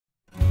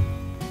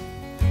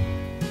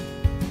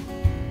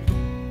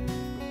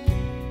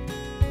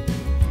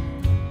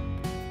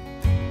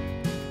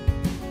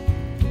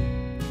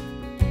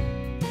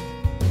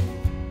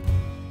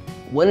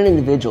When an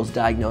individual is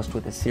diagnosed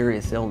with a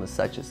serious illness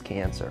such as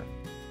cancer,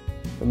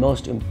 the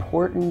most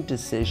important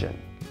decision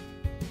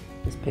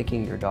is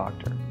picking your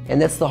doctor.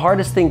 And that's the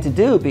hardest thing to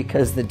do,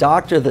 because the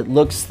doctor that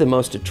looks the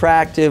most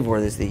attractive, or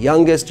is the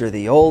youngest or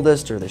the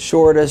oldest or the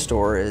shortest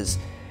or is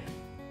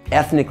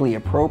ethnically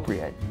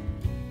appropriate,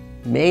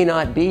 may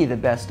not be the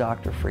best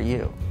doctor for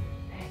you.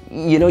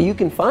 You know, you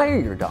can fire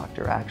your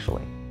doctor,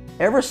 actually,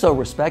 ever so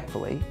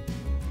respectfully.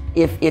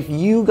 If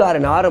you got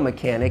an auto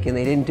mechanic and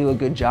they didn't do a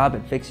good job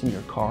at fixing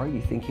your car, you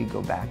think you'd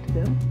go back to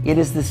them? It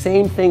is the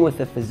same thing with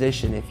a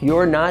physician. If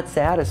you're not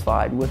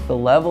satisfied with the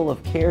level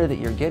of care that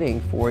you're getting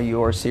for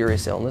your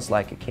serious illness,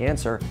 like a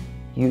cancer,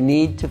 you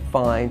need to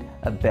find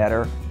a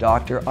better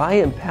doctor. I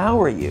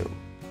empower you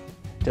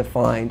to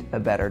find a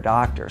better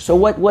doctor. So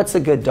what's a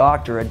good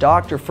doctor? A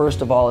doctor,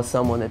 first of all, is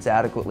someone that's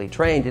adequately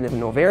trained. And if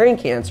in ovarian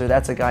cancer,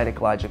 that's a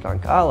gynecologic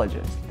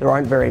oncologist. There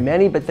aren't very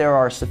many, but there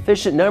are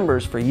sufficient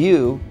numbers for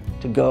you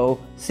to go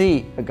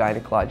see a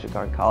gynecologic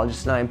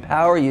oncologist, and I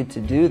empower you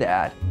to do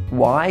that.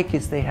 Why?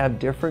 Because they have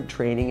different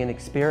training and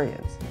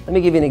experience. Let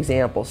me give you an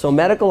example. So a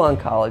medical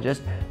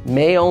oncologist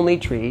may only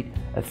treat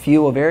a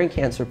few ovarian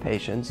cancer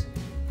patients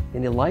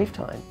in a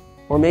lifetime,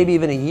 or maybe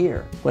even a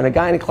year, when a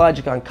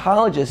gynecologic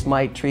oncologist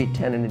might treat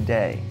 10 in a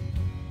day.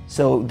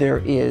 So there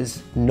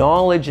is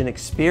knowledge and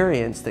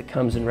experience that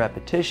comes in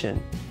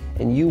repetition,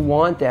 and you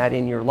want that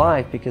in your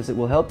life because it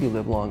will help you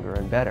live longer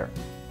and better.